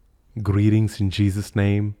Greetings in Jesus'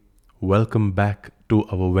 name. Welcome back to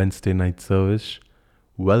our Wednesday night service.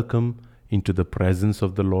 Welcome into the presence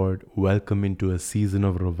of the Lord. Welcome into a season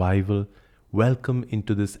of revival. Welcome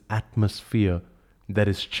into this atmosphere that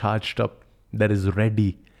is charged up, that is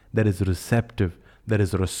ready, that is receptive, that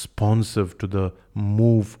is responsive to the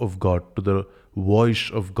move of God, to the voice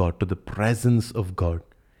of God, to the presence of God.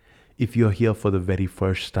 If you're here for the very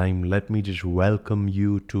first time, let me just welcome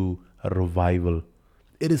you to a revival.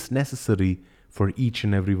 It is necessary for each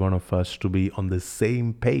and every one of us to be on the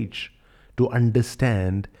same page, to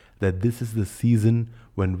understand that this is the season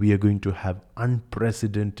when we are going to have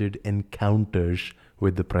unprecedented encounters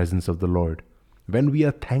with the presence of the Lord. When we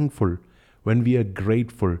are thankful, when we are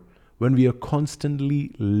grateful, when we are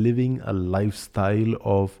constantly living a lifestyle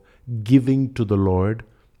of giving to the Lord,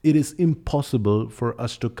 it is impossible for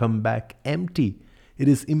us to come back empty. It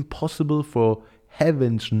is impossible for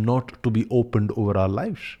heavens not to be opened over our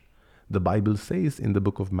lives. The Bible says in the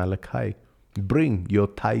book of Malachi, bring your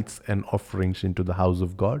tithes and offerings into the house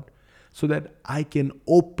of God so that I can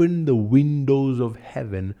open the windows of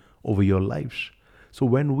heaven over your lives. So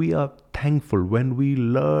when we are thankful, when we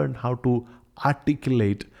learn how to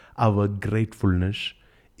articulate our gratefulness,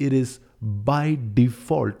 it is by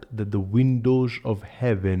default that the windows of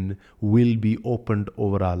heaven will be opened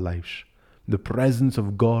over our lives. The presence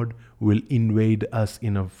of God will invade us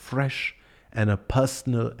in a fresh and a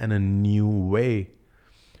personal and a new way.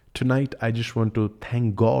 Tonight, I just want to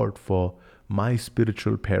thank God for my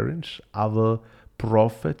spiritual parents, our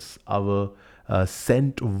prophets, our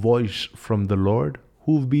sent voice from the Lord,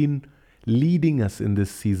 who've been leading us in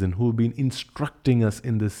this season, who've been instructing us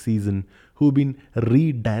in this season, who've been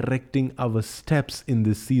redirecting our steps in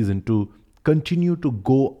this season to continue to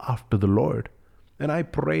go after the Lord. And I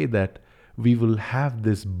pray that we will have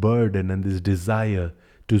this burden and this desire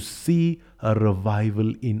to see a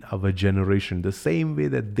revival in our generation, the same way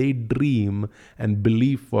that they dream and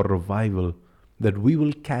believe for revival, that we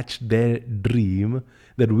will catch their dream,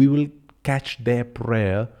 that we will catch their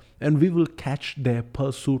prayer, and we will catch their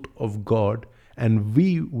pursuit of God, and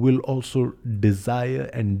we will also desire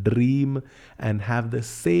and dream and have the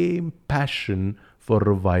same passion for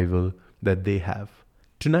revival that they have.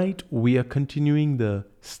 Tonight, we are continuing the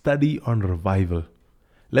study on revival.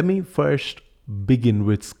 Let me first begin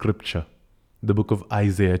with scripture. The book of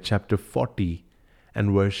Isaiah, chapter 40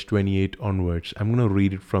 and verse 28 onwards. I'm going to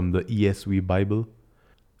read it from the ESV Bible.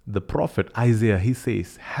 The prophet Isaiah, he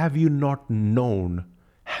says, have you not known?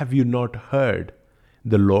 Have you not heard?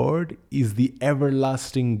 The Lord is the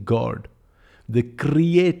everlasting God, the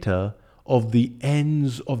creator of the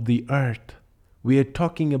ends of the earth. We are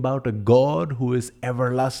talking about a God who is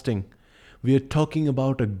everlasting. We are talking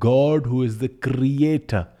about a God who is the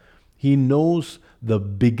creator. He knows the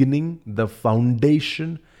beginning, the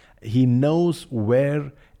foundation. He knows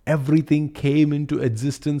where everything came into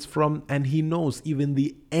existence from, and he knows even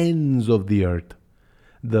the ends of the earth.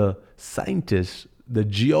 The scientists, the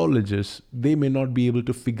geologists, they may not be able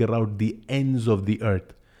to figure out the ends of the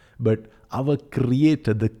earth. But our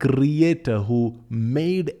Creator, the Creator who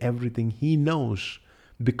made everything, He knows.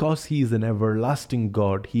 Because He is an everlasting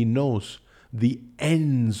God, He knows the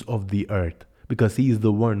ends of the earth. Because He is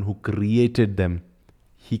the one who created them.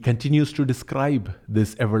 He continues to describe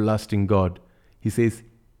this everlasting God. He says,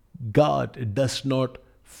 God does not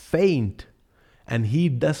faint and He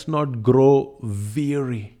does not grow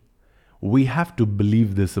weary. We have to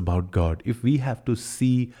believe this about God. If we have to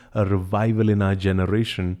see a revival in our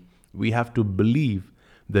generation, we have to believe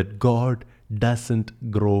that God doesn't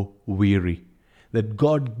grow weary, that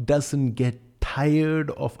God doesn't get tired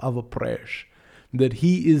of our prayers, that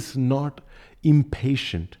He is not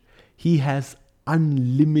impatient. He has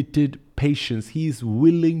unlimited patience. He is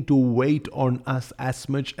willing to wait on us as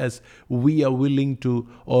much as we are willing to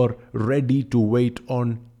or ready to wait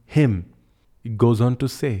on Him. It goes on to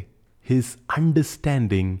say, His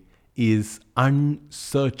understanding is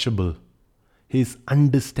unsearchable. His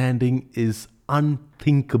understanding is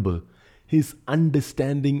unthinkable. His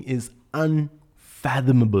understanding is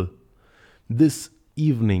unfathomable. This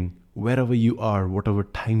evening, wherever you are, whatever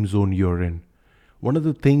time zone you're in, one of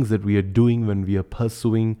the things that we are doing when we are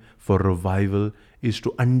pursuing for revival is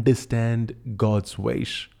to understand God's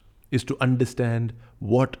ways, is to understand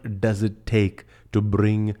what does it take to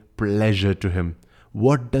bring pleasure to Him.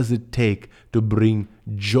 What does it take to bring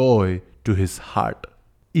joy to His heart?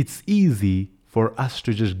 It's easy for us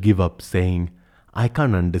to just give up saying, I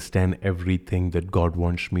can't understand everything that God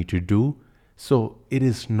wants me to do, so it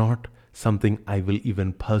is not something I will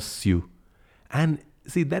even pursue. And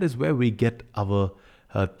see, that is where we get our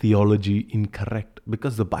theology incorrect.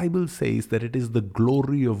 Because the Bible says that it is the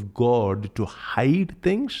glory of God to hide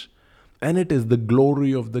things, and it is the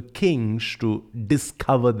glory of the kings to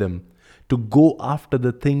discover them, to go after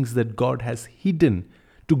the things that God has hidden,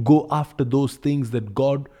 to go after those things that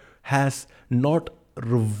God has not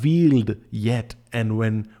revealed yet. And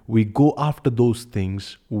when we go after those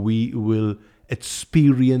things, we will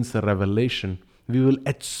experience a revelation. We will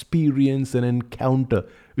experience an encounter.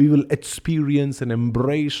 We will experience an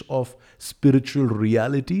embrace of spiritual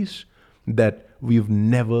realities that we've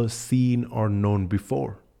never seen or known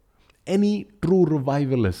before. Any true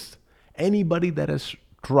revivalist, anybody that has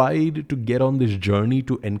tried to get on this journey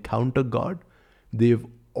to encounter God, they've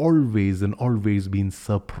always and always been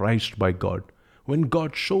surprised by God. When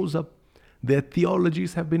God shows up, their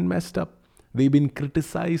theologies have been messed up. They've been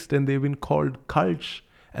criticized and they've been called cults,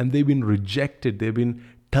 and they've been rejected. They've been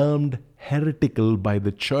termed heretical by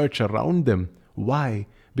the church around them. Why?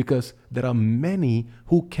 Because there are many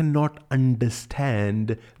who cannot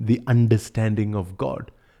understand the understanding of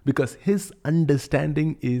God, because His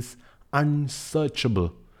understanding is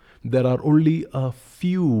unsearchable. There are only a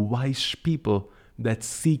few wise people that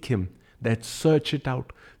seek Him, that search it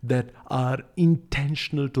out, that are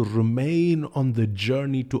intentional to remain on the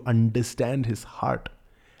journey to understand His heart.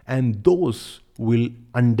 And those will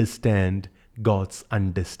understand God's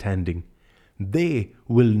understanding. They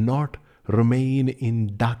will not remain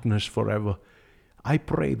in darkness forever. I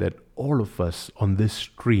pray that all of us on this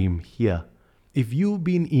stream here, if you've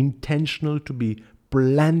been intentional to be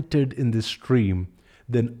planted in this stream,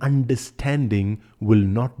 then understanding will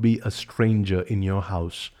not be a stranger in your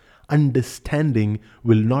house. Understanding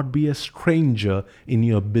will not be a stranger in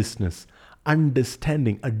your business.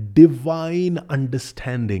 Understanding, a divine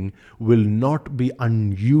understanding, will not be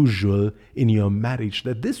unusual in your marriage.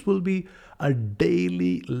 That this will be a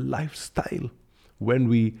daily lifestyle. When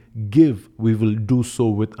we give, we will do so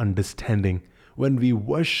with understanding. When we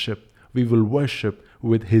worship, we will worship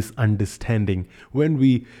with His understanding. When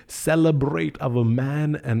we celebrate our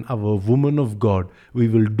man and our woman of God, we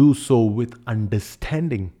will do so with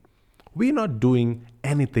understanding. We're not doing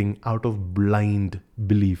anything out of blind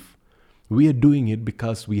belief. We are doing it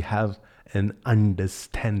because we have an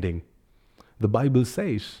understanding. The Bible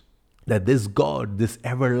says that this God, this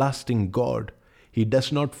everlasting God, He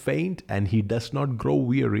does not faint and He does not grow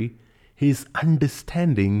weary. His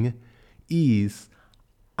understanding is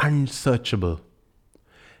unsearchable.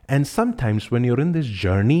 And sometimes when you're in this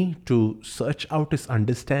journey to search out His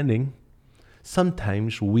understanding,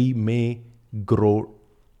 sometimes we may grow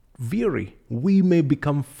weary. We may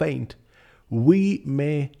become faint. We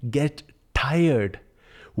may get tired.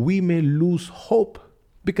 We may lose hope.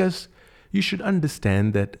 Because you should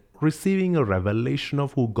understand that receiving a revelation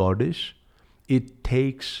of who God is, it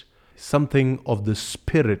takes something of the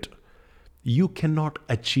Spirit. You cannot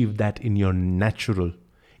achieve that in your natural.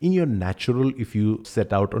 In your natural, if you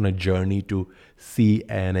set out on a journey to see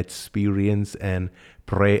and experience and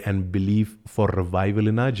pray and believe for revival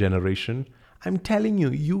in our generation, I'm telling you,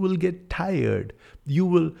 you will get tired. You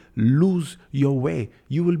will lose your way.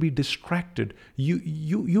 You will be distracted.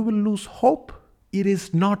 You will lose hope. It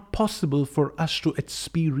is not possible for us to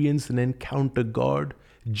experience and encounter God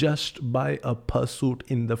just by a pursuit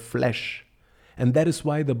in the flesh. And that is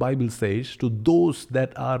why the Bible says to those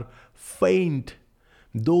that are faint,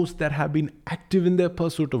 those that have been active in their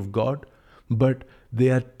pursuit of God, but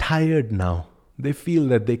they are tired now. They feel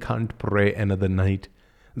that they can't pray another night.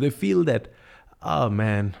 They feel that, oh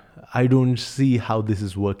man, I don't see how this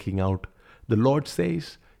is working out. The Lord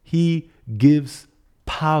says He gives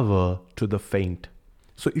power to the faint.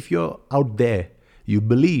 So if you're out there, you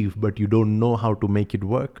believe, but you don't know how to make it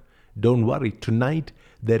work, don't worry. Tonight,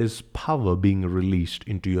 there is power being released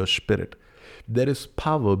into your spirit. There is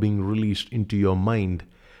power being released into your mind.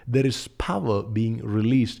 There is power being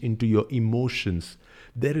released into your emotions.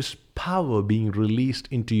 There is power being released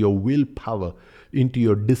into your willpower, into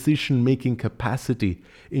your decision-making capacity,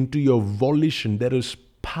 into your volition. There is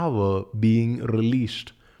power being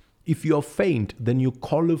released. If you're faint, then you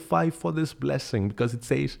qualify for this blessing because it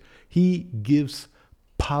says He gives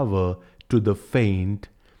power to the faint,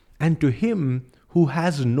 and to him who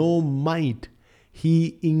has no might,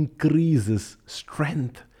 He increases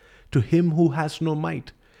strength. To him who has no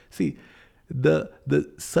might. See, the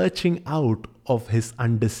searching out of His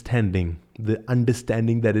understanding, the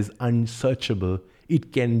understanding that is unsearchable,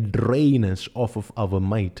 it can drain us off of our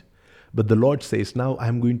might. But the Lord says, now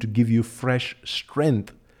I'm going to give you fresh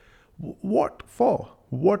strength. What for?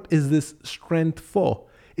 What is this strength for?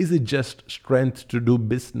 Is it just strength to do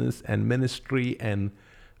business and ministry and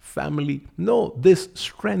family. No, this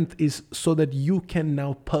strength is so that you can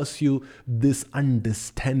now pursue this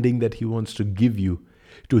understanding that He wants to give you.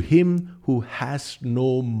 To him who has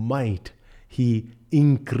no might, He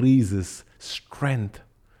increases strength.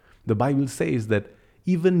 The Bible says that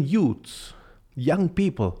even youths, young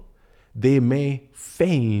people, they may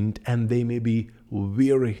faint and they may be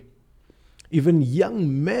weary. Even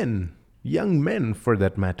young men for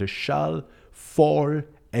that matter, shall fall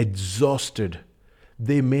exhausted.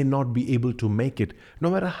 They may not be able to make it. No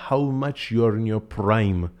matter how much you're in your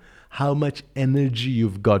prime, how much energy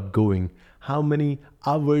you've got going, how many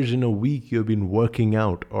hours in a week you've been working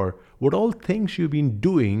out, or what all things you've been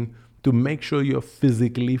doing to make sure you're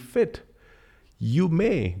physically fit. You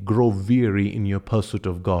may grow weary in your pursuit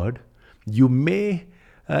of God. You may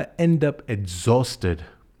end up exhausted.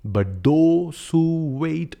 But those who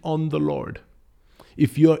wait on the Lord,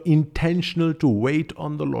 if you're intentional to wait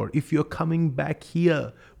on the Lord, if you're coming back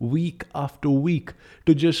here week after week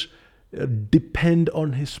to just depend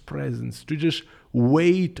on His presence, to just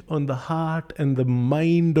wait on the heart and the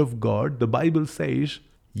mind of God, the Bible says,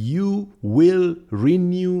 you will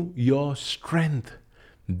renew your strength.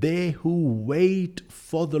 They who wait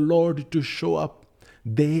for the Lord to show up,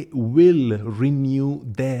 they will renew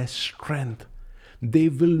their strength. They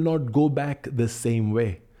will not go back the same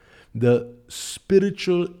way. The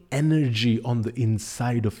spiritual energy on the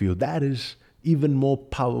inside of you, that is even more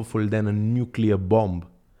powerful than a nuclear bomb.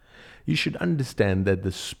 You should understand that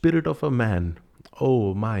the spirit of a man,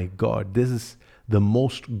 oh my God, this is the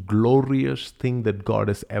most glorious thing that God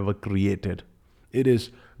has ever created. It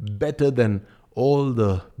is better than all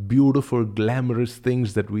the beautiful, glamorous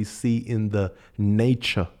things that we see in the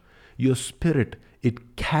nature. Your spirit,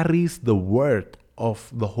 it carries the worth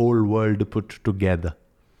of the whole world put together.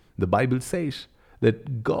 The Bible says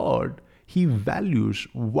that God, He values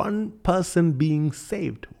one person being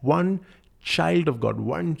saved, one child of God,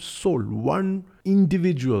 one soul, one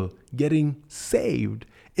individual getting saved.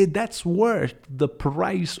 That's worth the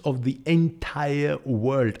price of the entire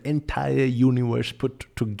world, entire universe put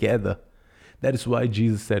together. That is why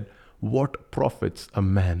Jesus said, what profits a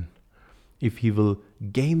man if he will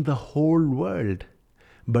gain the whole world,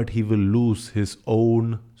 but he will lose his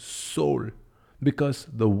own soul? Because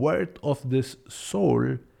the worth of this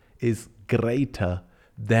soul is greater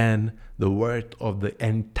than the worth of the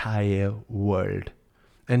entire world.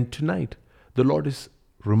 And tonight, the Lord is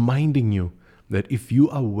reminding you that if you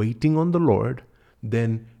are waiting on the Lord,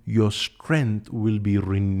 then your strength will be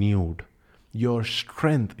renewed. Your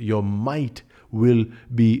strength, your might will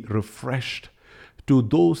be refreshed. To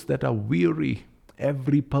those that are weary,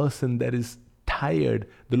 every person that is tired,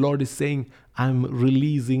 the Lord is saying, I'm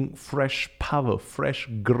releasing fresh power, fresh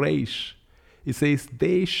grace. It says,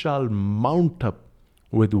 they shall mount up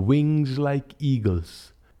with wings like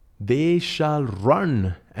eagles. They shall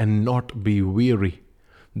run and not be weary.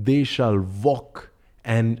 They shall walk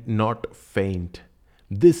and not faint.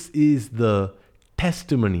 This is the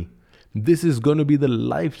testimony. This is going to be the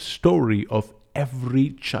life story of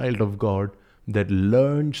every child of God that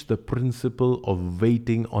learns the principle of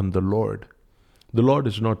waiting on the Lord. The Lord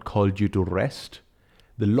has not called you to rest.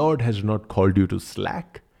 The Lord has not called you to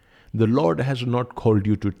slack. The Lord has not called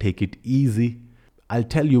you to take it easy. I'll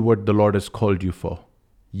tell you what the Lord has called you for.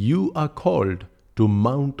 You are called to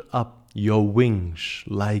mount up your wings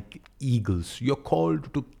like eagles. You're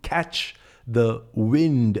called to catch the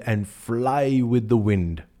wind and fly with the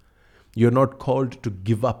wind. You're not called to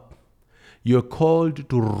give up. You're called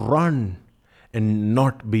to run and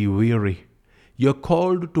not be weary. You're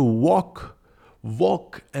called to walk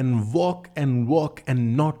and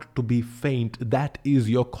not to be faint. That is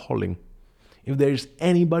your calling. If there's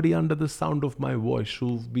anybody under the sound of my voice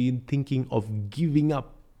who've been thinking of giving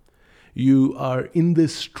up, you are in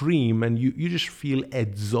this stream and you just feel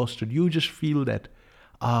exhausted. You just feel that,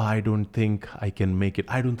 I don't think I can make it.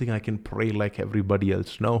 I don't think I can pray like everybody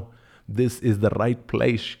else. No, this is the right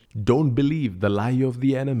place. Don't believe the lie of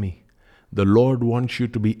the enemy. The Lord wants you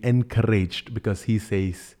to be encouraged because He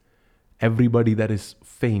says, everybody that is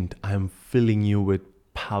faint, I am filling you with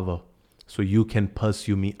power so you can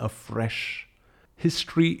pursue me afresh.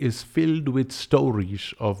 History is filled with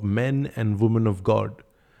stories of men and women of God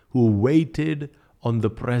who waited on the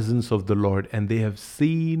presence of the Lord, and they have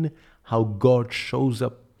seen how God shows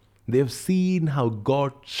up. They have seen how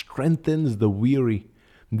God strengthens the weary.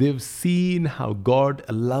 They've seen how God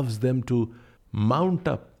allows them to mount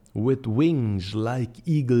up with wings like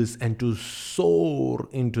eagles and to soar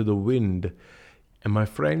into the wind. And my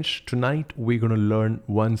friends, tonight we're going to learn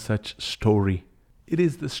one such story. It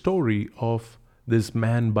is the story of this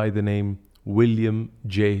man by the name William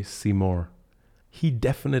J. Seymour. he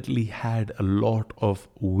definitely had a lot of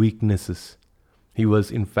weaknesses. He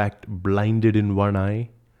was, in fact, blinded in one eye.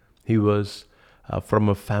 He was from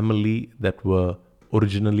a family that were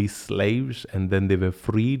originally slaves and then they were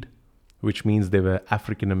freed, which means they were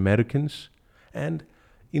African Americans. And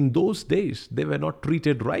in those days, they were not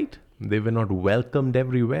treated right. They were not welcomed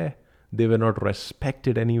everywhere. They were not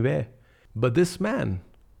respected anywhere. But this man,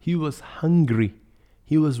 he was hungry.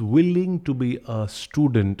 He was willing to be a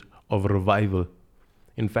student of revival.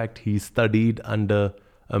 In fact, he studied under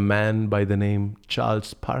a man by the name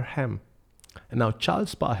Charles Parham. And now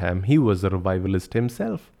Charles Parham, he was a revivalist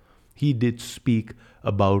himself. He did speak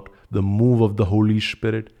about the move of the Holy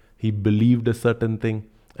Spirit. He believed a certain thing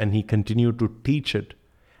and he continued to teach it.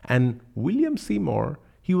 And William Seymour,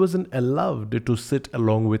 he wasn't allowed to sit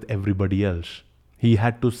along with everybody else. He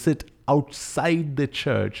had to sit outside the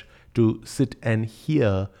church to sit and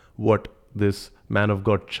hear what this man of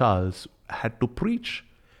God Charles had to preach.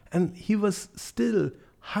 And he was still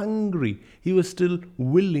hungry. He was still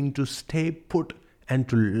willing to stay put and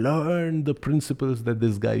to learn the principles that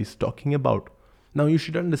this guy is talking about. Now you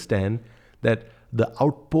should understand that the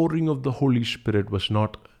outpouring of the Holy Spirit was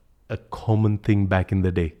not a common thing back in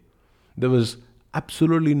the day. There was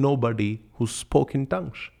absolutely nobody who spoke in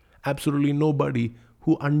tongues. Absolutely nobody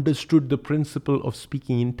who understood the principle of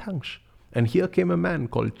speaking in tongues. And here came a man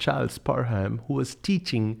called Charles Parham who was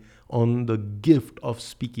teaching on the gift of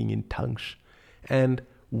speaking in tongues. And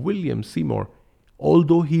William Seymour,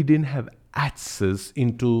 although he didn't have access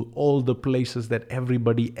into all the places that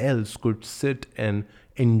everybody else could sit and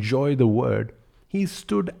enjoy the word, he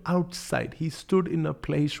stood outside. He stood in a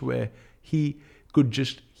place where he could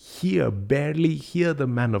just barely hear the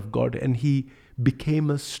man of God, and he became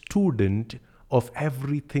a student of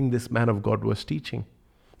everything this man of God was teaching.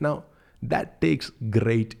 Now, that takes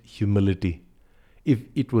great humility. If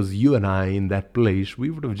it was you and I in that place, we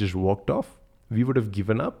would have just walked off. We would have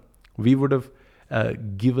given up. We would have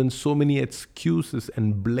given so many excuses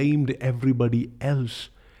and blamed everybody else.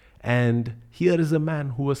 And here is a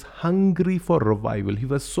man who was hungry for revival. He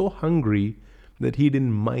was so hungry that he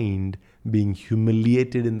didn't mind being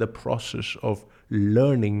humiliated in the process of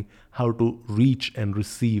learning how to reach and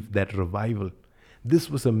receive that revival. This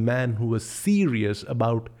was a man who was serious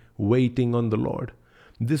about waiting on the Lord.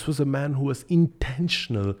 This was a man who was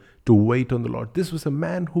intentional to wait on the Lord. This was a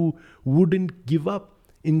man who wouldn't give up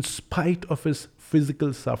in spite of his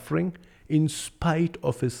physical suffering, in spite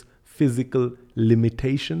of his physical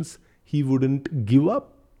limitations. He wouldn't give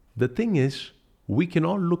up. The thing is, we can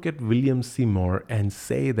all look at William Seymour and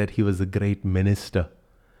say that he was a great minister.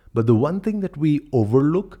 But the one thing that we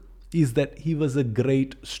overlook is that he was a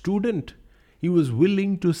great student. He was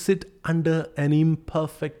willing to sit under an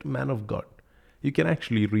imperfect man of God. You can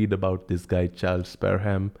actually read about this guy, Charles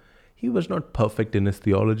Parham. He was not perfect in his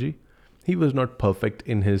theology. He was not perfect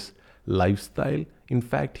in his lifestyle. In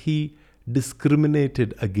fact, he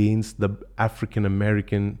discriminated against the African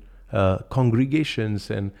American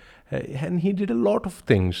congregations, and he did a lot of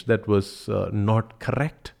things that was not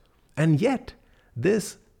correct. And yet,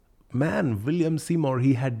 this man, William Seymour,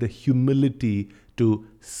 he had the humility to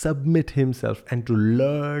submit himself and to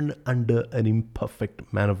learn under an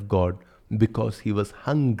imperfect man of God, because he was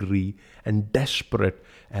hungry and desperate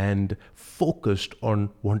and focused on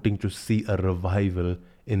wanting to see a revival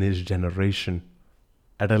in his generation.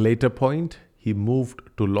 At a later point, he moved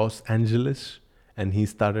to Los Angeles and he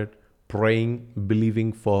started praying,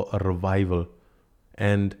 believing for a revival.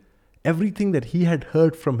 And everything that he had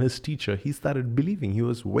heard from his teacher, he started believing. He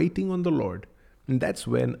was waiting on the Lord. And that's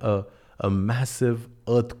when a massive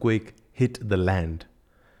earthquake hit the land.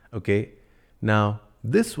 Okay? Now,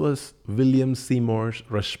 this was William Seymour's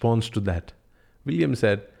response to that. William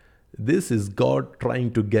said, this is God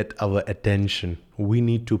trying to get our attention. We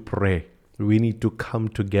need to pray. We need to come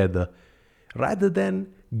together. Rather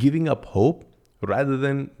than giving up hope, rather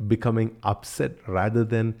than becoming upset, rather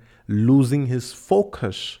than losing his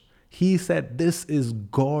focus, he said, this is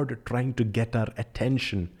God trying to get our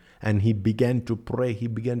attention. And he began to pray. He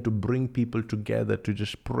began to bring people together to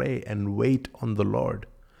just pray and wait on the Lord.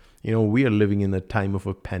 You know, we are living in a time of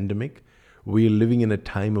a pandemic. We are living in a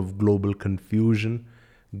time of global confusion.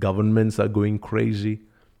 Governments are going crazy.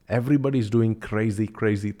 Everybody's doing crazy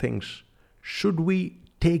things. Should we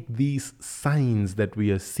take these signs that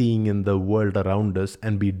we are seeing in the world around us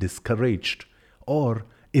and be discouraged? Or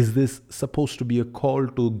is this supposed to be a call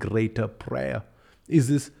to greater prayer? Is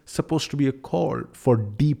this supposed to be a call for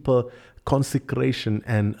deeper consecration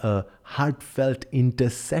and a heartfelt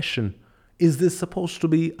intercession? Is this supposed to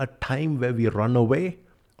be a time where we run away?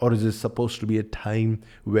 Or is it supposed to be a time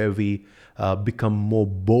where we become more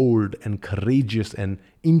bold and courageous and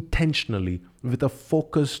intentionally, with a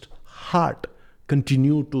focused heart,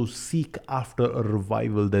 continue to seek after a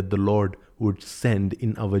revival that the Lord would send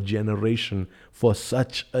in our generation for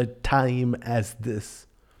such a time as this?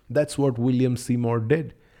 That's what William Seymour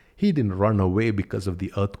did. He didn't run away because of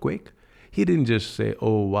the earthquake. He didn't just say,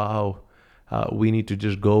 oh, wow, we need to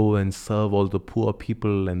just go and serve all the poor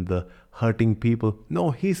people and the hurting people.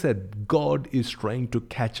 No, he said, God is trying to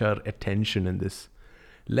catch our attention in this.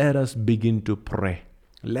 Let us begin to pray.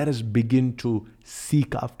 Let us begin to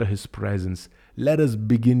seek after his presence. Let us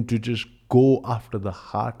begin to just go after the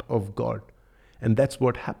heart of God. And that's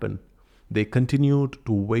what happened. They continued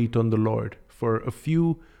to wait on the Lord. For a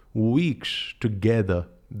few weeks together,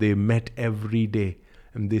 they met every day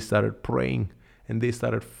and they started praying and they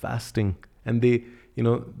started fasting. And they,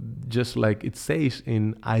 just like it says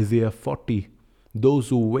in Isaiah 40, those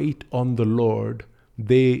who wait on the Lord,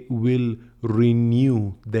 they will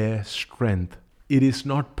renew their strength. It is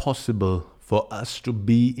not possible for us to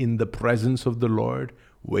be in the presence of the Lord,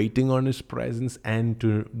 waiting on his presence, and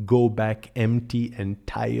to go back empty and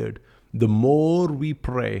tired. The more we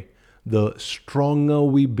pray, the stronger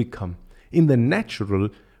we become. In the natural,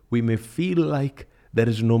 we may feel like there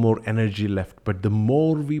is no more energy left, but the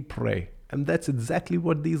more we pray, and that's exactly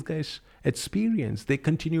what these guys experience. They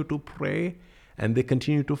continue to pray and they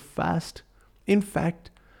continue to fast. In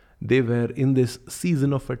fact, they were in this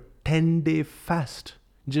season of a 10-day fast,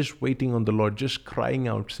 just waiting on the Lord, just crying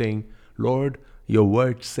out, saying, Lord, your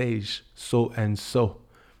word says so and so.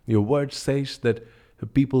 Your word says that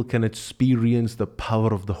people can experience the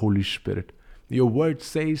power of the Holy Spirit. Your word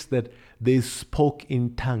says that they spoke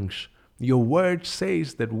in tongues. Your word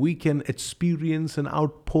says that we can experience an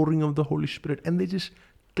outpouring of the Holy Spirit. And they just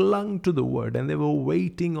clung to the word and they were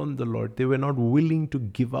waiting on the Lord. They were not willing to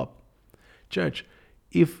give up. Church,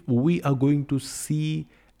 if we are going to see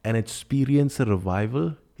and experience a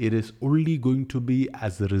revival, it is only going to be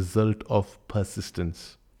as a result of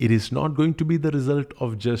persistence. It is not going to be the result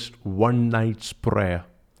of just one night's prayer.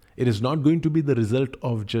 It is not going to be the result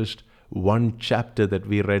of just one chapter that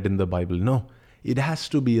we read in the Bible. No, it has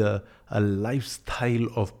to be a lifestyle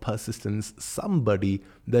of persistence, somebody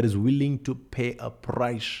that is willing to pay a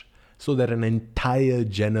price so that an entire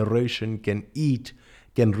generation can eat,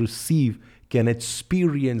 can receive, can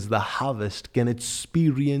experience the harvest, can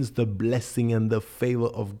experience the blessing and the favor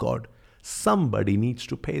of God. Somebody needs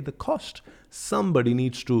to pay the cost. Somebody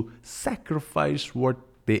needs to sacrifice what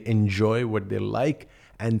they enjoy, what they like,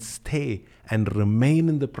 and stay and remain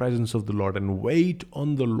in the presence of the Lord and wait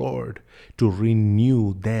on the Lord to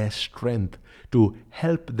renew their strength, to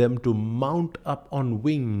help them to mount up on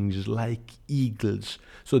wings like eagles,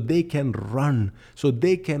 so they can run, so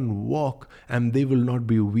they can walk, and they will not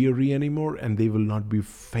be weary anymore, and they will not be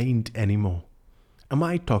faint anymore. Am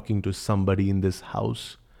I talking to somebody in this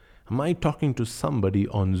house? Am I talking to somebody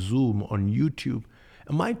on Zoom, on YouTube?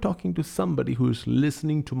 Am I talking to somebody who is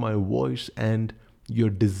listening to my voice and you're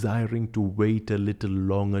desiring to wait a little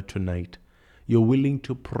longer tonight? You're willing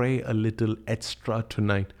to pray a little extra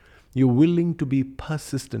tonight. You're willing to be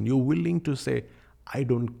persistent. You're willing to say, I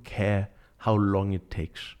don't care how long it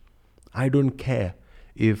takes. I don't care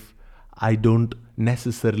if I don't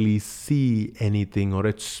necessarily see anything or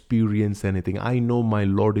experience anything. I know my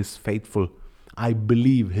Lord is faithful. I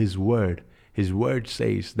believe his word. His word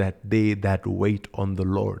says that they that wait on the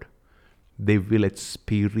Lord, they will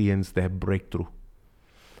experience their breakthrough.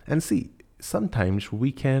 And see, sometimes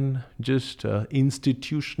we can just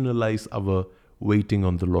institutionalize our waiting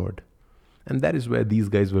on the Lord. And that is where these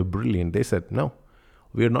guys were brilliant. They said, no,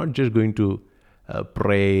 we are not just going to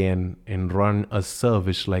pray and run a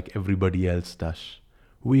service like everybody else does.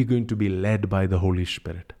 We're going to be led by the Holy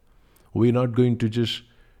Spirit. We're not going to just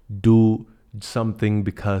do something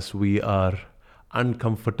because we are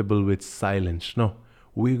uncomfortable with silence. No,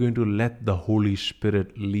 we're going to let the Holy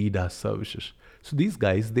Spirit lead our services. So these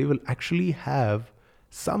guys, they will actually have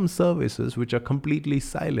some services which are completely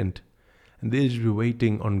silent. And they'll just be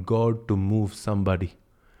waiting on God to move somebody.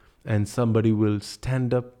 And somebody will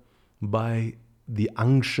stand up by the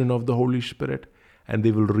unction of the Holy Spirit and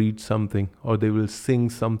they will read something or they will sing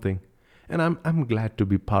something. And I'm glad to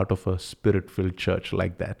be part of a spirit-filled church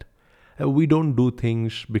like that. We don't do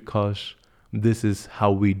things because this is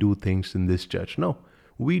how we do things in this church. No,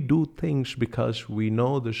 we do things because we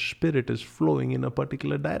know the Spirit is flowing in a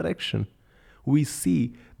particular direction. We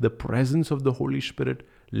see the presence of the Holy Spirit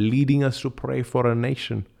leading us to pray for a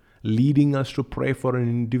nation, leading us to pray for an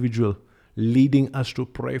individual, leading us to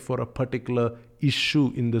pray for a particular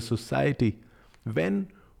issue in the society.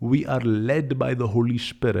 When we are led by the Holy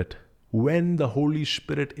Spirit, when the Holy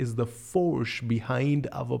Spirit is the force behind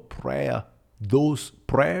our prayer, those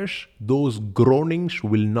prayers, those groanings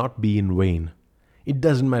will not be in vain. It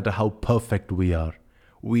doesn't matter how perfect we are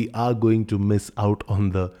going to miss out on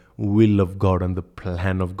the will of God, on the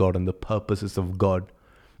plan of God, on the purposes of God.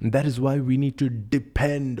 And that is why we need to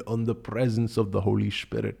depend on the presence of the Holy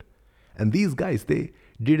Spirit. And these guys, they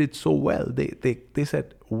did it so well. They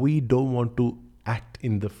said, we don't want to act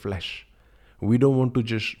in the flesh. We don't want to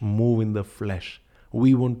just move in the flesh.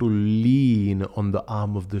 We want to lean on the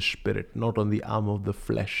arm of the Spirit, not on the arm of the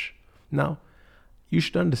flesh. Now, you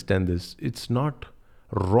should understand this. It's not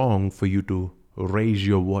wrong for you to raise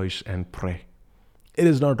your voice and pray. It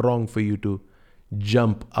is not wrong for you to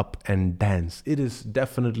jump up and dance. It is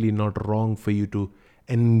definitely not wrong for you to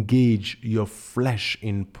engage your flesh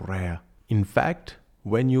in prayer. In fact,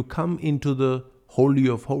 when you come into the Holy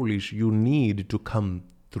of Holies, you need to come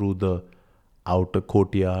through the outer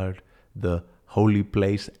courtyard, the holy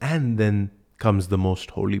place, and then comes the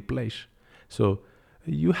most holy place. So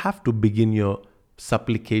you have to begin your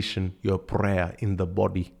supplication, your prayer in the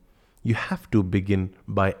body. You have to begin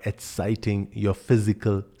by exciting your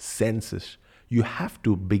physical senses. You have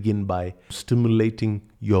to begin by stimulating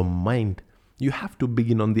your mind. You have to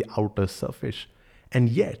begin on the outer surface. And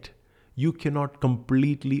yet, you cannot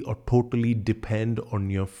completely or totally depend on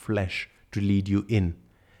your flesh to lead you in.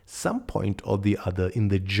 Some point or the other in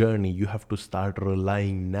the journey, you have to start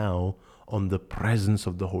relying now on the presence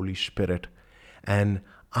of the Holy Spirit and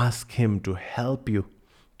ask Him to help you,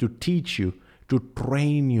 to teach you, to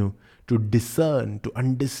train you, to discern, to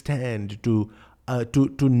understand, to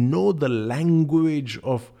know the language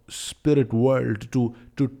of spirit world, to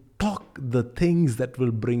talk the things that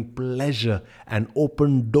will bring pleasure and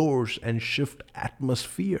open doors and shift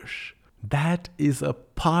atmospheres. That is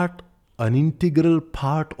an integral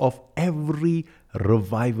part of every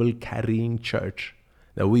revival carrying church.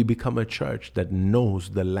 That we become a church that knows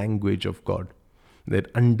the language of God,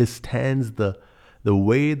 that understands the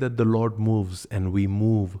way that the Lord moves, and we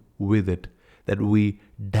move with it, that we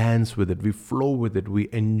dance with it, we flow with it, we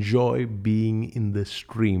enjoy being in the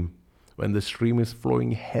stream. When the stream is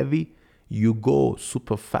flowing heavy, you go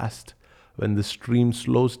super fast. When the stream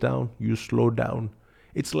slows down, you slow down.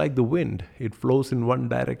 It's like the wind. It flows in one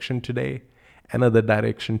direction today, another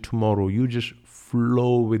direction tomorrow. You just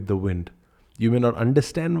flow with the wind. You may not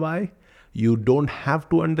understand why. You don't have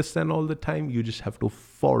to understand all the time. You just have to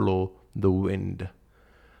follow the wind.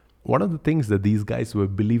 One of the things that these guys were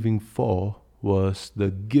believing for was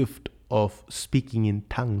the gift of speaking in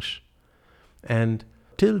tongues. And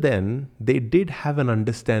till then, they did have an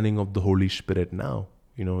understanding of the Holy Spirit now.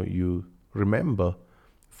 You remember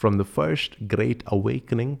from the first great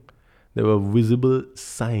awakening, there were visible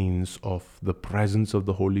signs of the presence of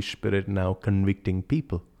the Holy Spirit now convicting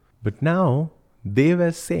people. But now they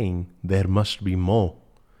were saying there must be more.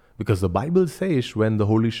 Because the Bible says when the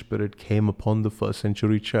Holy Spirit came upon the first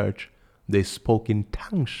century church, they spoke in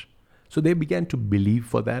tongues. So they began to believe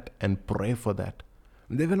for that and pray for that.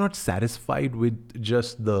 They were not satisfied with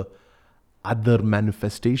just the other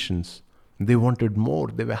manifestations. They wanted more.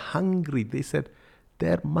 They were hungry. They said,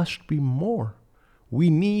 there must be more. We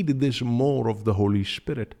need this more of the Holy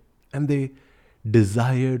Spirit. And they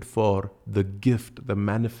desired for the gift, the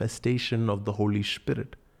manifestation of the Holy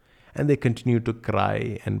Spirit. And they continued to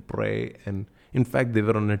cry and pray. And in fact, they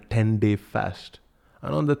were on a 10-day fast.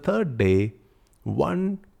 And on the third day,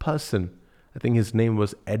 one person, I think his name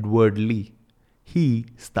was Edward Lee, he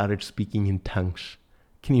started speaking in tongues.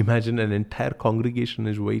 Can you imagine? An entire congregation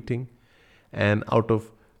is waiting. And out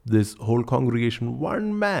of this whole congregation,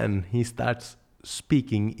 one man, he starts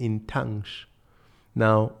speaking in tongues.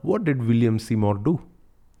 Now, what did William Seymour do?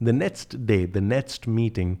 The next day, the next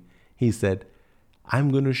meeting, he said, I'm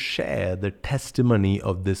going to share the testimony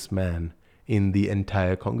of this man in the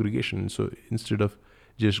entire congregation. So instead of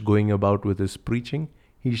just going about with his preaching,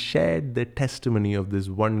 he shared the testimony of this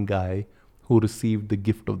one guy who received the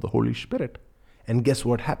gift of the Holy Spirit. And guess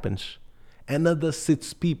what happens? Another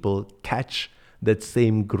 6 people catch that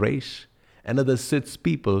same grace. Another 6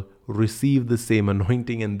 people receive the same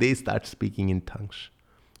anointing and they start speaking in tongues.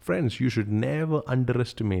 Friends, you should never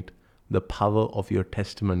underestimate the power of your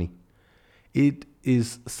testimony. It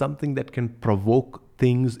is something that can provoke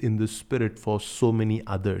things in the spirit for so many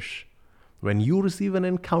others. When you receive an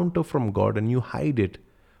encounter from God and you hide it,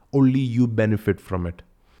 only you benefit from it.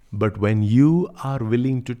 But when you are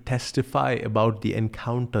willing to testify about the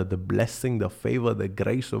encounter, the blessing, the favor, the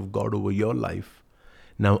grace of God over your life,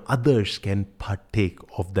 now others can partake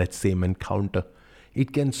of that same encounter.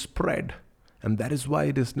 It can spread. And that is why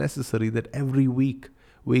it is necessary that every week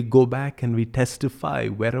We go back and we testify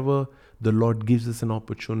wherever the Lord gives us an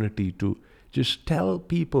opportunity to just tell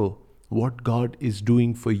people what God is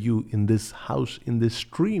doing for you in this house, in this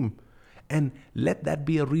stream. And let that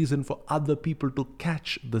be a reason for other people to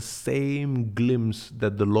catch the same glimpse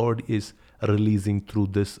that the Lord is releasing through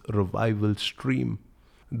this revival stream.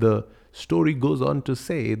 The story goes on to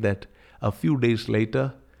say that a few days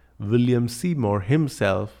later, William Seymour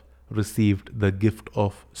himself received the gift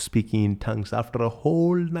of speaking in tongues after a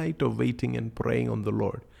whole night of waiting and praying on the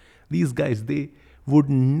Lord. These guys, they would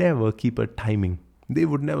never keep a timing. They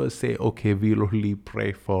would never say, okay, we'll only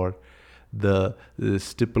pray for the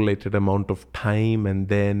stipulated amount of time and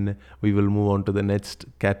then we will move on to the next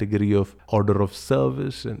category of order of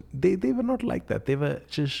service. And they were not like that. They were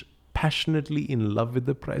just passionately in love with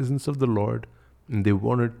the presence of the Lord, and they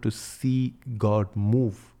wanted to see God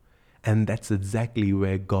move. And that's exactly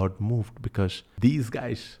where God moved, because these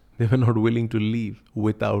guys, they were not willing to leave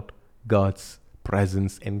without God's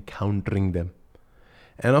presence encountering them.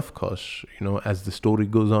 And of course, as the story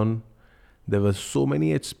goes on, there were so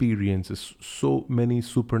many experiences, so many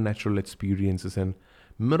supernatural experiences, and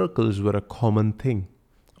miracles were a common thing.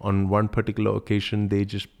 On one particular occasion, they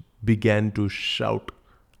just began to shout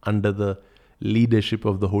under the leadership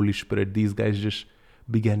of the Holy Spirit. These guys just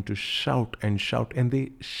began to shout, and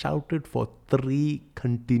they shouted for 3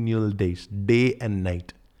 continual days, day and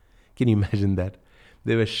night. Can you imagine that?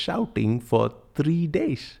 They were shouting for 3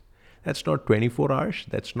 days. That's not 24 hours.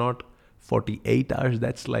 That's not 48 hours.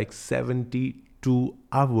 That's like 72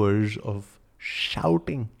 hours of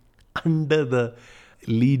shouting under the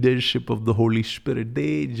leadership of the Holy Spirit.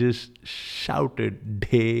 They just shouted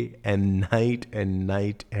day and night and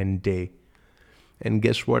night and day. And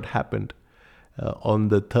guess what happened? On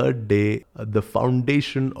the 3rd day, the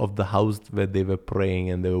foundation of the house where they were praying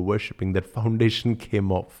and they were worshiping, that foundation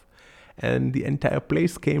came off. And the entire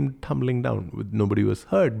place came tumbling down. Nobody was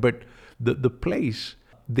hurt, but the place,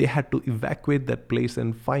 they had to evacuate that place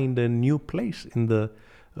and find a new place in the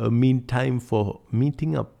meantime for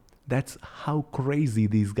meeting up. That's how crazy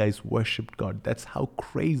these guys worshipped God. That's how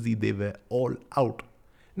crazy they were all out.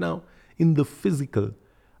 Now, in the physical,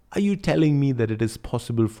 are you telling me that it is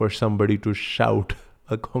possible for somebody to shout,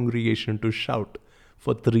 a congregation to shout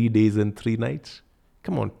for 3 days and 3 nights?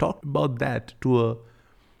 Come on, talk about that to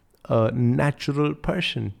a natural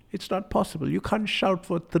person. It's not possible. You can't shout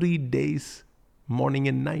for 3 days, morning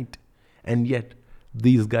and night. And yet,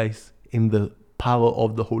 these guys, in the power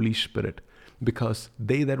of the Holy Spirit, because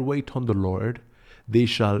they that wait on the Lord, they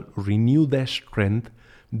shall renew their strength.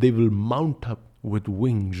 They will mount up with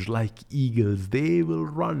wings like eagles. They will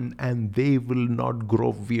run and they will not grow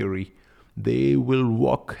weary. They will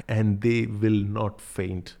walk and they will not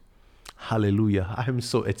faint. Hallelujah. I'm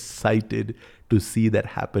so excited to see that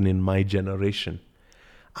happen in my generation.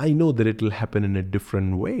 I know that it will happen in a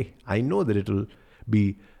different way. I know that it will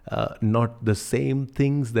be not the same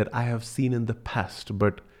things that I have seen in the past,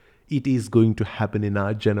 but it is going to happen in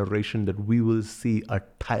our generation, that we will see a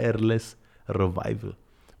tireless revival.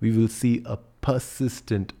 We will see a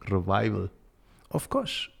persistent revival. Of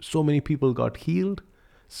course, so many people got healed.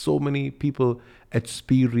 So many people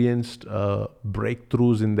experienced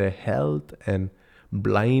breakthroughs in their health, and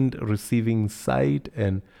blind receiving sight.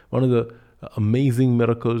 And one of the amazing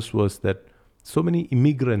miracles was that so many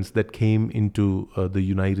immigrants that came into the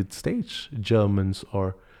United States, Germans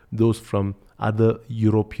or those from other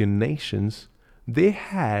European nations, they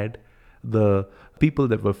had the people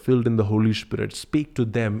that were filled in the Holy Spirit speak to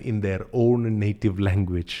them in their own native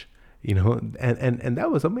language, and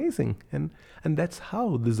that was amazing. And that's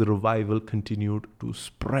how this revival continued to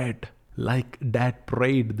spread. Like Dad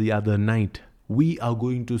prayed the other night, we are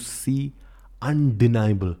going to see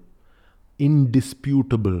undeniable,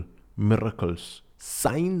 indisputable miracles,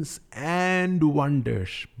 signs and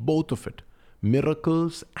wonders, both of it.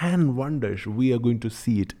 Miracles and wonders, we are going to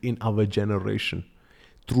see it in our generation.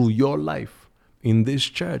 Through your life, in this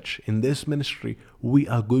church, in this ministry, we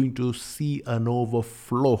are going to see an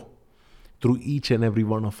overflow through each and every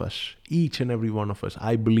one of us. Each and every one of us.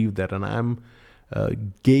 I believe that, and I'm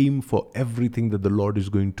game for everything that the Lord is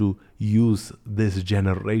going to use this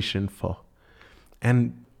generation for.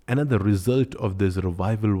 And another result of this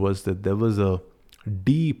revival was that there was a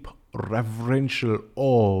deep reverential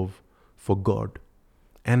awe for God.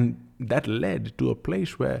 And that led to a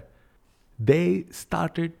place where they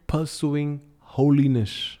started pursuing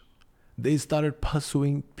holiness. They started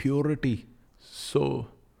pursuing purity. So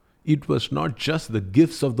it was not just the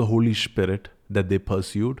gifts of the Holy Spirit that they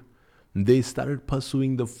pursued. They started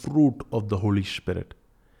pursuing the fruit of the Holy Spirit.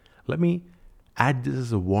 Let me add this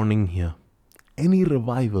as a warning here. Any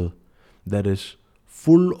revival that is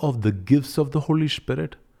full of the gifts of the Holy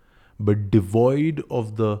Spirit, but devoid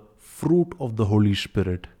of the fruit of the Holy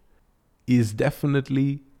Spirit, is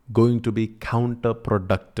definitely going to be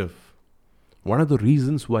counterproductive. One of the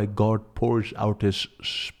reasons why God pours out His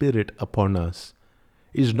Spirit upon us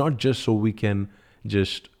is not just so we can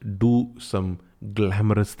just do some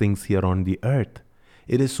glamorous things here on the earth.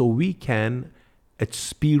 It is so we can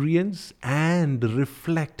experience and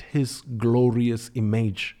reflect His glorious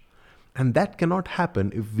image. And that cannot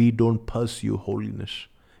happen if we don't pursue holiness,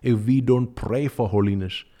 if we don't pray for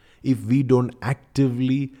holiness, if we don't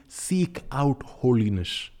actively seek out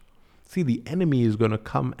holiness. See, the enemy is going to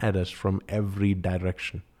come at us from every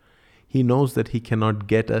direction. He knows that he cannot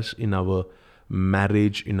get us in our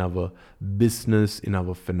marriage, in our business, in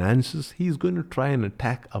our finances. He's going to try and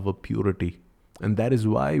attack our purity. And that is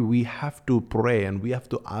why we have to pray and we have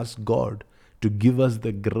to ask God to give us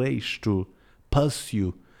the grace to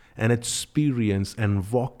pursue and experience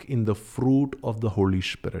and walk in the fruit of the Holy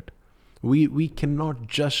Spirit. We cannot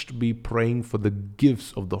just be praying for the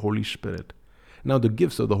gifts of the Holy Spirit. Now, the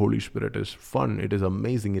gifts of the Holy Spirit is fun, it is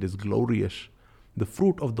amazing, it is glorious. The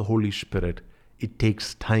fruit of the Holy Spirit, it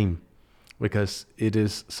takes time because it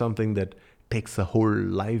is something that takes a whole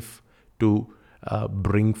life to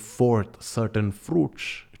bring forth certain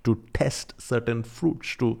fruits, to test certain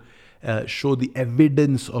fruits, to show the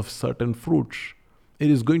evidence of certain fruits. It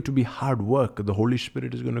is going to be hard work. The Holy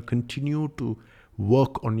Spirit is going to continue to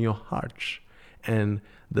work on your hearts. And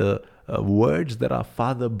the words that our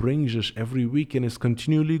Father brings us every weekend is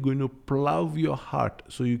continually going to plow your heart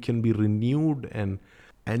so you can be renewed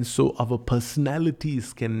and so our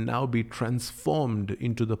personalities can now be transformed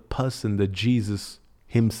into the person that Jesus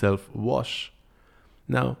Himself was.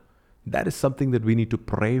 Now, that is something that we need to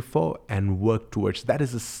pray for and work towards. That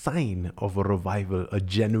is a sign of a revival, a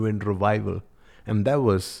genuine revival. And that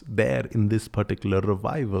was there in this particular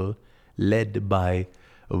revival led by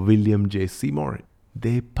William J. Seymour.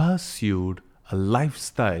 They pursued a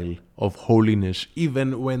lifestyle of holiness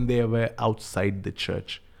even when they were outside the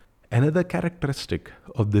church. Another characteristic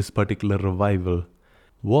of this particular revival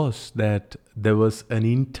was that there was an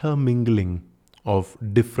intermingling of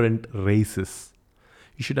different races.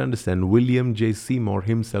 You should understand, William J. Seymour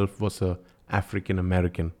himself was an African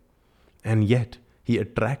American, and yet he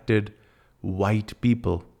attracted white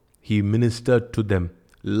people. He ministered to them,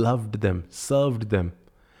 loved them, served them.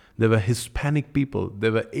 There were Hispanic people,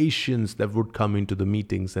 there were Asians that would come into the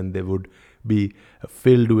meetings and they would be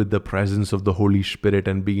filled with the presence of the Holy Spirit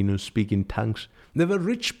and begin to speak in tongues. There were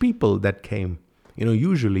rich people that came.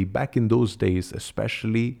 Usually back in those days,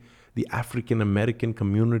 especially the African American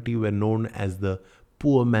community were known as the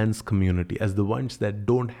poor man's community, as the ones that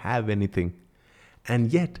don't have anything.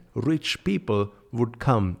 And yet rich people would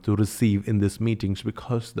come to receive in these meetings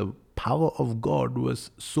because the power of God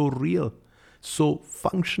was so real, so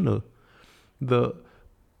functional. The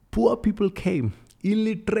poor people came,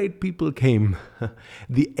 illiterate people came,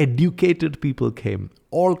 the educated people came,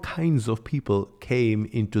 all kinds of people came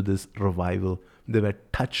into this revival. They were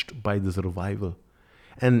touched by this revival.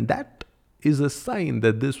 And that is a sign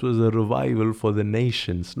that this was a revival for the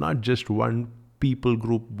nations, not just one people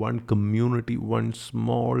group, one community, one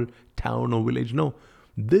small town or village. No,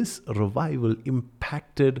 this revival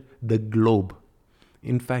impacted the globe.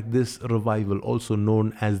 In fact, this revival, also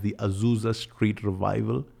known as the Azusa Street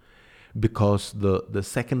Revival, because the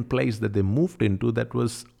second place that they moved into, that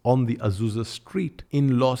was on the Azusa Street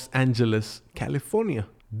in Los Angeles, California.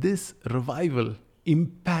 This revival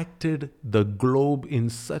impacted the globe in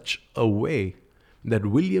such a way that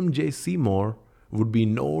William J. Seymour would be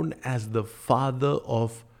known as the father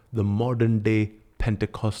of the modern day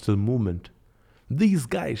Pentecostal movement. These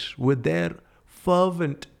guys, with their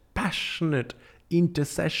fervent, passionate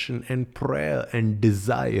intercession and prayer and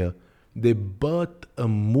desire, they birthed a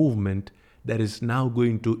movement that is now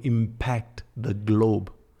going to impact the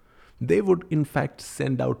globe. They would in fact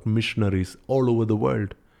send out missionaries all over the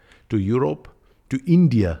world, to Europe, to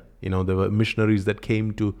India. There were missionaries that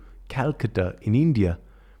came to Calcutta in India.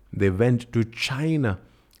 They went to China.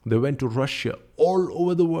 They went to Russia. All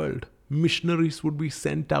over the world, missionaries would be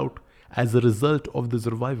sent out as a result of this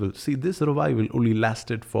revival. See, this revival only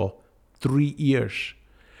lasted for 3 years.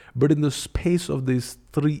 But in the space of these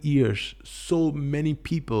 3 years, so many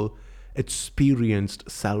people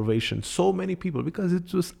experienced salvation. So many people, because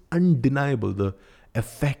it was undeniable, the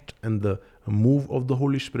effect and the move of the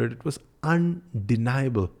Holy Spirit. It was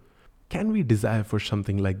undeniable. Can we desire for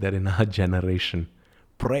something like that in our generation?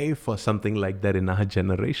 Pray for something like that in our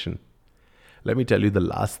generation. Let me tell you, the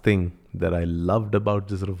last thing that I loved about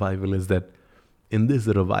this revival is that in this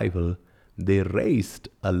revival, they raised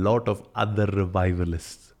a lot of other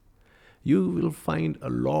revivalists. You will find a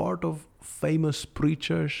lot of famous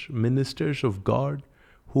preachers, ministers of God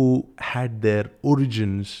who had their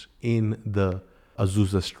origins in the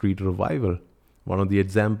Azusa Street revival. One of the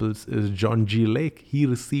examples is John G. Lake. He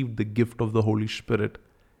received the gift of the Holy Spirit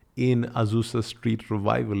in Azusa Street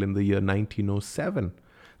revival in the year 1907.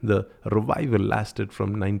 The revival lasted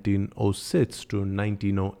from 1906 to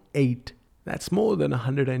 1908. That's more than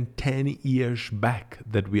 110 years back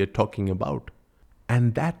that we are talking about.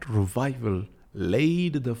 And that revival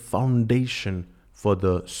laid the foundation for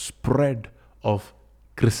the spread of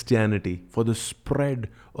Christianity, for the spread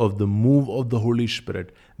of the move of the Holy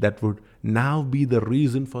Spirit that would now be the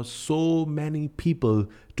reason for so many people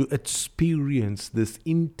to experience this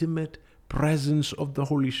intimate presence of the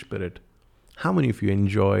Holy Spirit. How many of you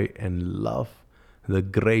enjoy and love the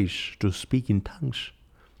grace to speak in tongues?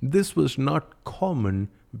 This was not common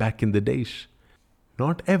back in the days.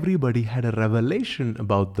 Not everybody had a revelation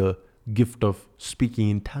about the gift of speaking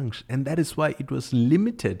in tongues, and that is why it was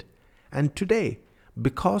limited. And today,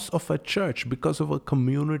 because of a church, because of a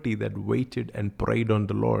community that waited and prayed on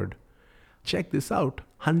the Lord, check this out,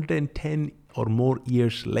 110 or more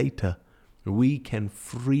years later, we can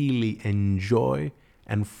freely enjoy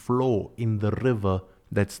and flow in the river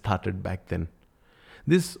that started back then.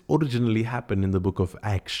 This originally happened in the book of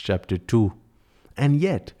Acts chapter 2. And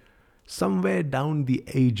yet, somewhere down the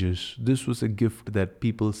ages, this was a gift that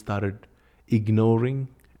people started ignoring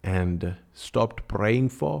and stopped praying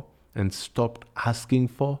for and stopped asking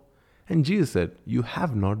for. And Jesus said, you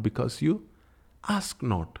have not because you ask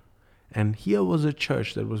not. And here was a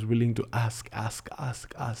church that was willing to ask,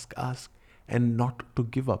 and not to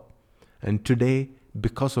give up. And today,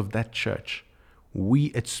 because of that church,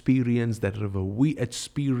 we experience that river. We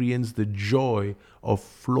experience the joy of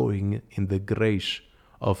flowing in the grace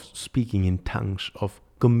of speaking in tongues, of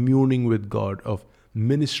communing with God, of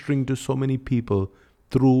ministering to so many people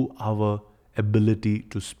through our ability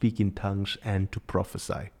to speak in tongues and to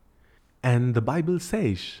prophesy. And the Bible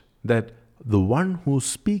says that the one who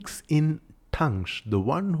speaks in tongues, the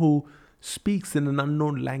one who speaks in an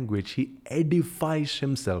unknown language, he edifies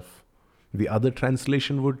himself. The other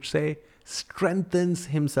translation would say, strengthens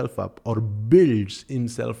himself up or builds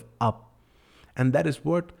himself up. And that is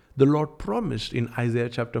what the Lord promised in Isaiah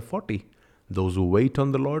chapter 40. Those who wait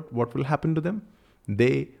on the Lord, what will happen to them?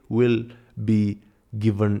 They will be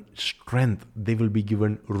given strength. They will be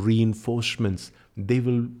given reinforcements. They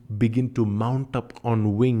will begin to mount up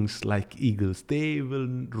on wings like eagles. They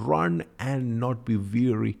will run and not be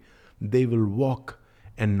weary. They will walk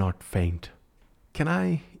and not faint. Can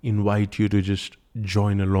I invite you to just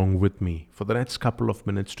join along with me for the next couple of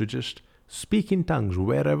minutes to just speak in tongues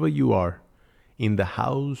wherever you are, in the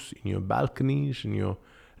house, in your balconies, in your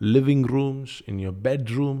living rooms, in your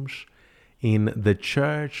bedrooms, in the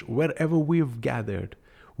church, wherever we have gathered,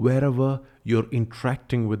 wherever you're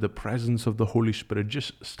interacting with the presence of the Holy Spirit,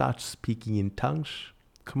 just start speaking in tongues.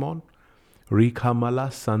 Come on. Rikamala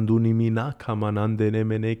sandunimina kamanandene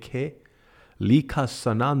meneke. Lika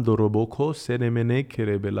sanando roboko senemene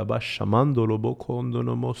kerebelaba shamando loboko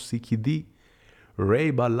ondonomo sikidi.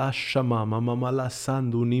 Reba la shama mamamala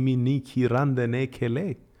sandu nimini kirandene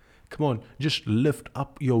kele. Come on, just lift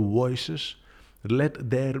up your voices.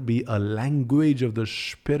 Let there be a language of the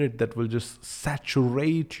Spirit that will just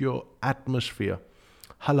saturate your atmosphere.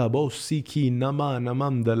 Halabo siki nama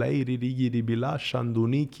namam dalairi digiri bila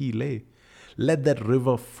shanduniki le. Let that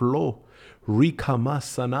river flow. Rikama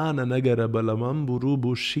sanana nagara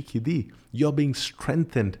balamamburubu shikidi. You're being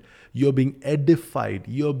strengthened. You're being edified.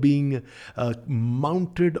 You're being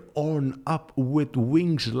mounted on up with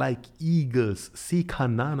wings like eagles.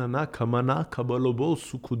 Sikanana nakamana kabalobo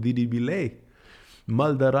sukudidibile.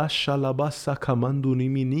 Maldarasha labasa kamandu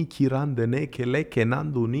nimini kirandene kele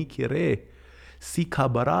kenandu nikire.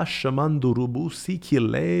 Sikabarasha mandurubu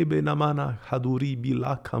sikile benamana haduri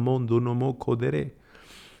bila kamondo nomo kodere.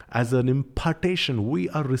 As an impartation, we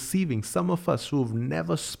are receiving, some of us who have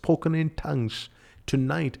never spoken in tongues,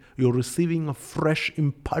 tonight you're receiving a fresh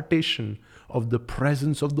impartation of the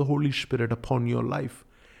presence of the Holy Spirit upon your life.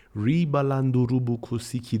 Ribalandurubu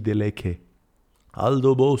kusiki deleke.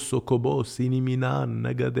 Aldobo sokobo siniminan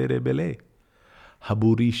nagadere bele.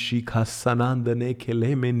 Haburi shikasananda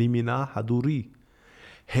nekeleme nimina haduri.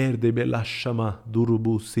 Herde bela shama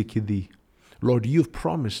durubu sikidi. Lord, you've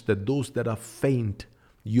promised that those that are faint,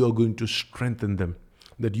 you are going to strengthen them.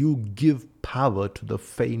 That you give power to the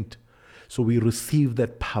faint. So we receive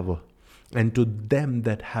that power. And to them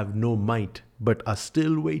that have no might, but are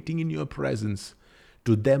still waiting in your presence,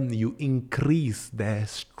 to them you increase their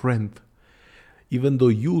strength. Even though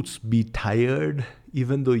youths be tired,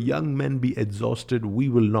 even though young men be exhausted, we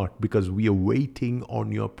will not, because we are waiting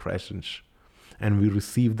on your presence. And we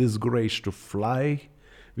receive this grace to fly,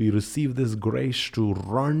 we receive this grace to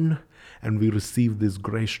run, and we receive this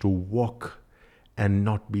grace to walk and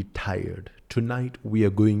not be tired. Tonight we are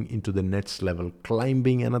going into the next level,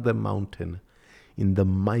 climbing another mountain. In the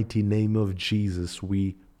mighty name of Jesus,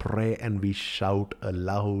 we pray and we shout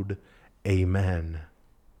aloud, Amen.